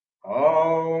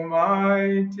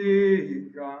 Almighty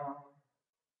God.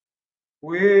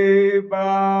 We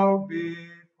bow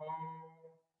before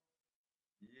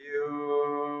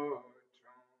your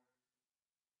throne.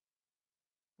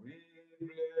 We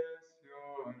bless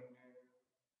your name,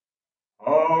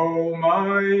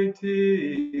 Almighty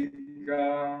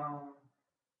God.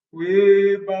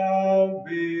 We bow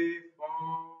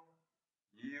before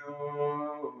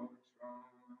your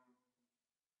throne.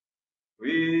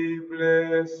 We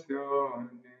bless your name,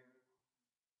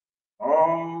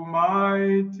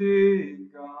 Almighty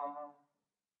God.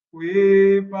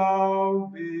 We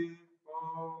bow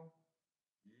before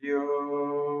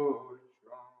your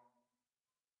throne.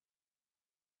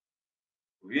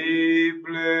 We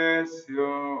bless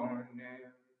your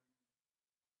name,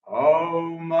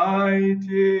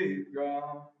 Almighty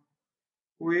God.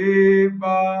 We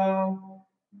bow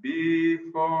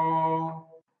before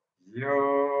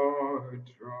your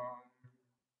throne.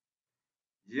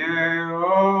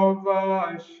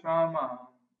 Jehovah Shammah,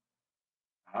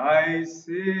 I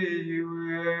see you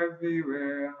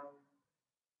everywhere.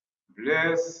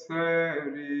 Blessed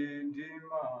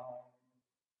Redeemer,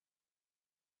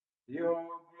 your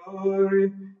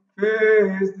glory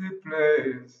fills the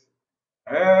place.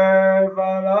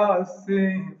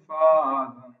 Everlasting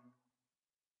Father,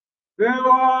 the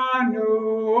one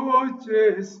who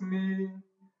watches me,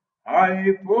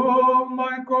 I put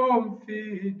my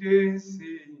confidence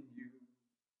in you.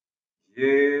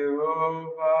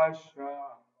 Jehovah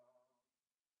Shammah,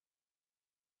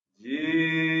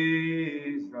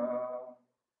 Jesus,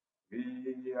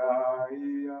 we are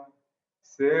here.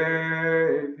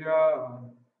 Savior,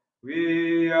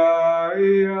 we are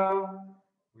here.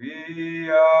 We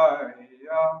are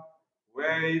here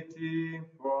waiting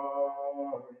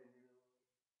for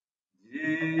you.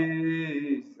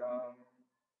 Jesus,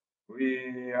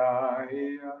 we are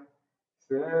here.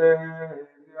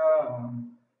 Savior,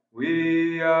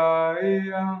 we are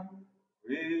here.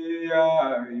 We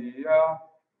are here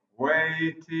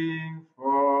waiting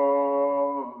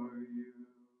for you.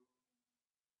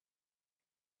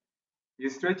 You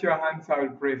stretch your hands, I will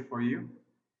pray for you.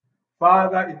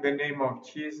 Father, in the name of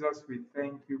Jesus, we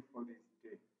thank you for this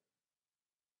day.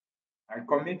 I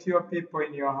commit your people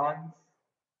in your hands.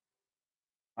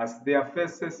 As their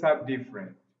faces are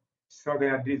different, so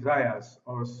their desires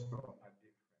also are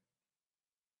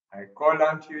different. I call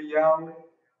unto you, Yahweh,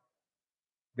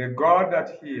 the God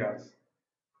that hears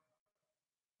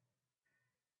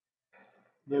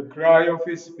the cry of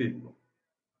his people.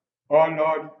 Oh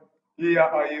Lord, here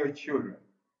are your children.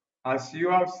 As you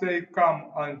have said,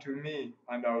 come unto me,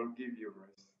 and I will give you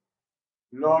rest.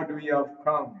 Lord, we have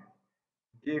come.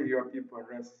 Give your people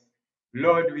rest.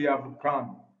 Lord, we have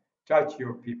come. Touch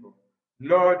your people.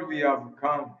 Lord, we have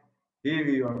come. Heal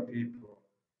your people.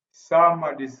 Some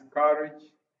are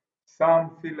discouraged.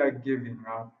 Some feel like giving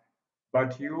up.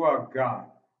 But you are God.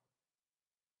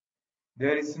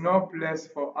 There is no place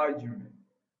for argument.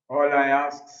 All I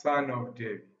ask, Son of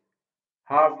David,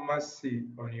 have mercy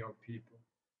on your people.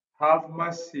 Have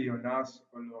mercy on us,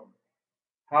 O Lord.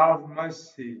 Have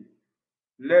mercy.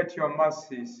 Let your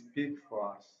mercy speak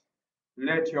for us.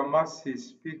 Let your mercy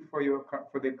speak for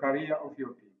the career of your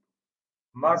people.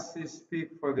 Mercy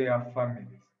speak for their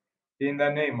families. In the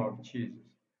name of Jesus.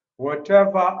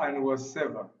 Whatever and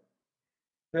whatsoever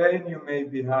pain you may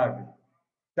be having,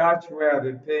 touch where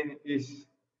the pain is.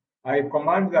 I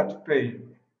command that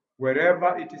pain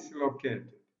wherever it is located.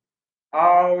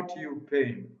 Out you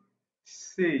pain,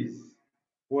 cease,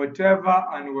 whatever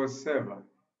and whatsoever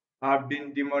have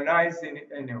been demonized in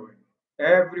any way.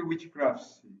 Every witchcraft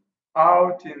seed,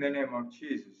 out in the name of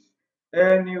Jesus.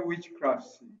 Any witchcraft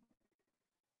seed,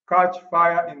 catch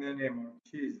fire in the name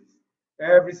of Jesus.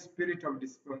 Every spirit of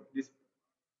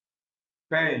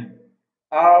pain,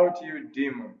 out you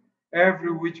demon.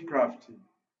 Every witchcraft,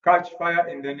 catch fire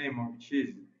in the name of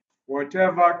Jesus.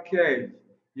 Whatever cage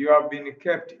you have been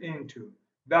kept into,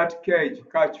 that cage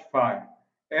catch fire.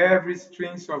 Every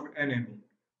strings of enemy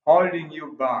holding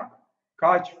you back,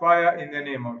 catch fire in the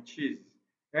name of Jesus.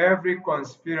 Every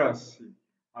conspiracy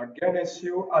against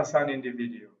you as an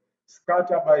individual,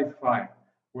 scatter by fire.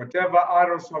 Whatever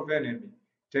arrows of enemy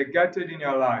targeted in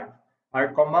your life, I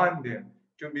command them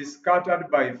to be scattered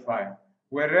by fire,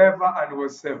 wherever and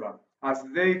whatsoever, as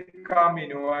they come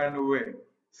in one way,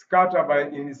 scatter by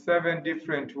in 7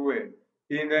 different ways,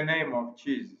 in the name of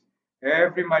Jesus.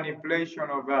 Every manipulation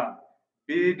of earth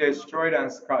be destroyed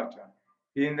and scattered,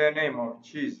 in the name of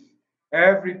Jesus.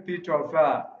 Every pit of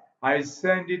earth, I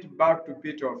send it back to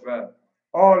pit of earth.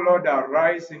 Oh Lord,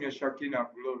 arise in your Shekinah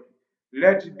glory.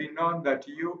 Let it be known that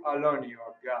you alone you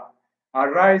are God.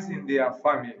 Arise in their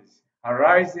families.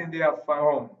 Arise in their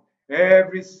home.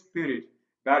 Every spirit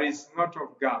that is not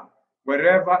of God,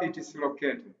 wherever it is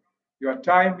located, your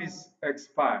time is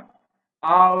expired.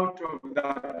 Out of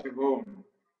that home,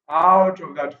 out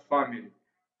of that family,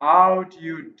 out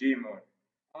you demon,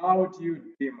 out you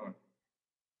demon.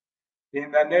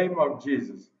 In the name of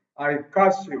Jesus, I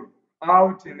cast you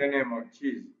out in the name of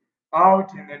Jesus,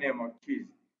 out in the name of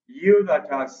Jesus. You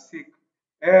that are sick,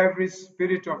 every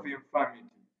spirit of infirmity,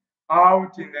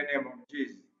 out in the name of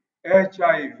Jesus.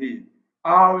 HIV,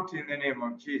 out in the name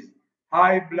of Jesus.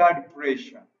 High blood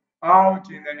pressure, out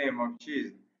in the name of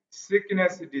Jesus.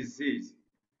 Sickness, disease,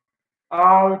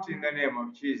 out in the name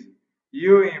of Jesus.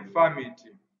 You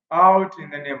infirmity, out in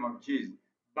the name of Jesus.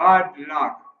 Bad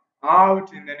luck,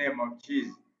 out in the name of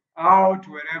Jesus. Out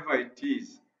wherever it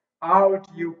is. Out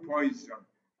you poison,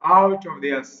 out of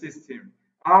their system,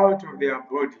 out of their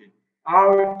body,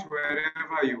 out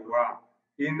wherever you are.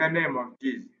 In the name of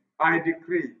Jesus, I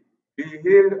decree, be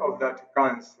healed of that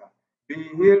cancer, be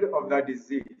healed of that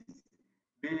disease,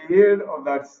 be healed of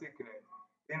that sickness.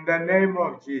 In the name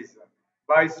of Jesus,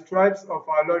 by stripes of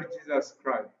our Lord Jesus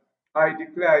Christ, I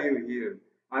declare you healed.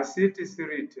 As it is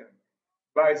written,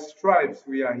 by stripes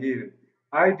we are healed.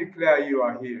 I declare you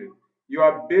are healed.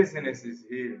 Your business is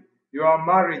healed. Your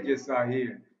marriages are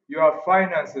healed. Your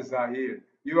finances are healed.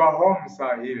 Your homes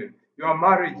are healed. Your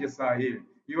marriages are healed.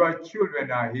 Your children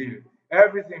are healed.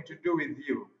 Everything to do with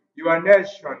you. Your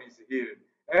nation is healed.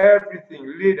 Everything,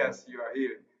 leaders, you are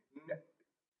healed.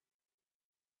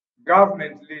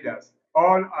 Government leaders,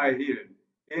 all are healed.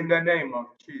 In the name of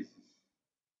Jesus.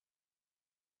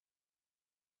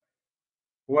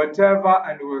 Whatever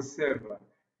and whatsoever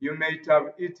you may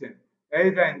have eaten,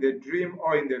 either in the dream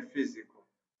or in the physical,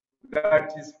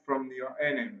 that is from your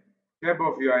enemy,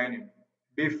 table of your enemy,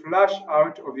 be flushed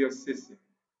out of your system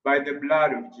by the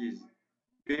blood of Jesus.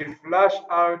 Be flushed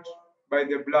out by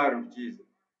the blood of Jesus.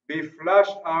 Be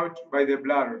flushed out by the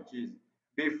blood of Jesus.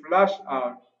 Be flushed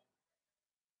out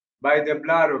by the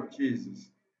blood of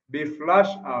Jesus. Be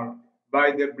flushed out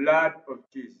by the blood of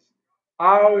Jesus.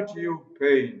 Out you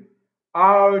pain,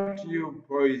 out you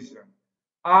poison,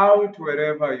 out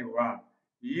wherever you are,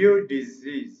 you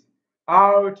disease,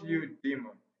 out you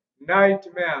demon,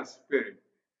 nightmare spirit,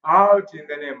 out in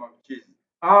the name of Jesus,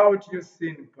 out you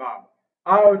sin power,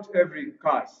 out every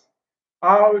curse,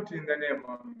 out in the name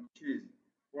of Jesus.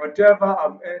 Whatever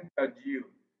have entered you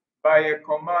by a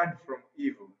command from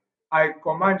evil, I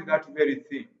command that very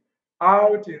thing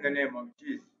out in the name of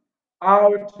Jesus,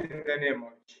 out in the name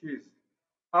of Jesus,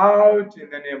 out in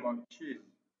the name of Jesus,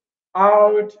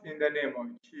 out in the name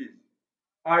of Jesus.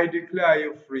 I declare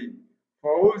you free.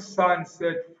 For whose Son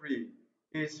set free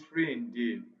is free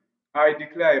indeed. I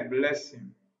declare a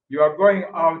blessing. Your going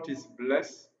out is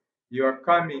blessed. Your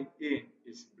coming in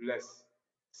is blessed.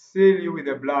 Seal you with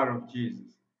the blood of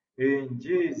Jesus. In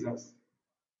Jesus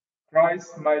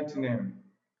Christ's mighty name,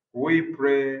 we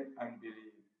pray and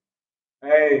believe.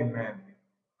 Amen.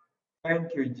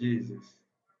 Thank you, Jesus.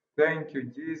 Thank you,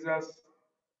 Jesus.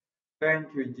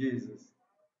 Thank you, Jesus.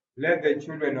 Let the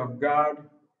children of God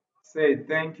say,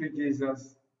 thank you,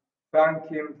 Jesus. Thank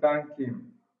him, thank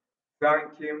him.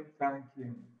 Thank him, thank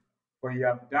him. For he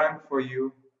have done for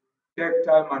you. Take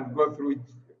time and go through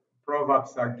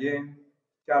Proverbs again,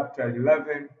 chapter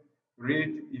 11.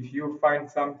 Read. If you find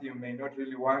something you may not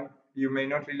really want, you may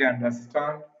not really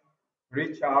understand,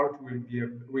 reach out.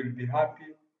 We'll be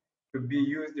happy to be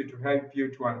used to help you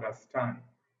to understand.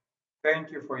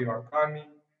 Thank you for your coming.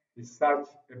 It's such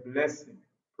a blessing.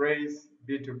 Praise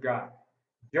be to God.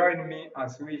 Join me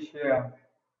as we share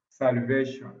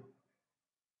salvation.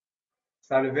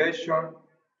 Salvation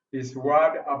is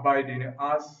word abide in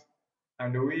us,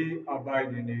 and we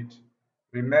abide in it.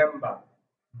 Remember,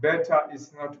 better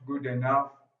is not good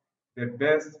enough. The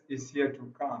best is yet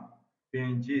to come.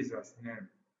 In Jesus' name.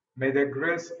 May the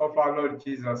grace of our Lord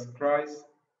Jesus Christ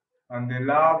and the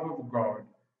love of God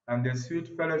and the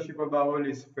sweet fellowship of the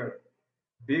Holy Spirit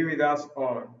be with us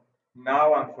all,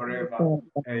 now and forever.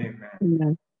 Amen.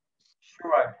 Amen.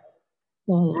 Surely,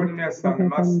 Surely, goodness and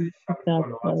goodness mercy and shall mercy shall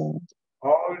follow us follow us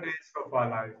all days of our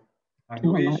life, and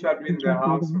all we our life, shall be and in the shall be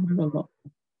house of in the the Lord Lord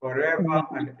forever forever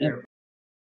and and ever. ever.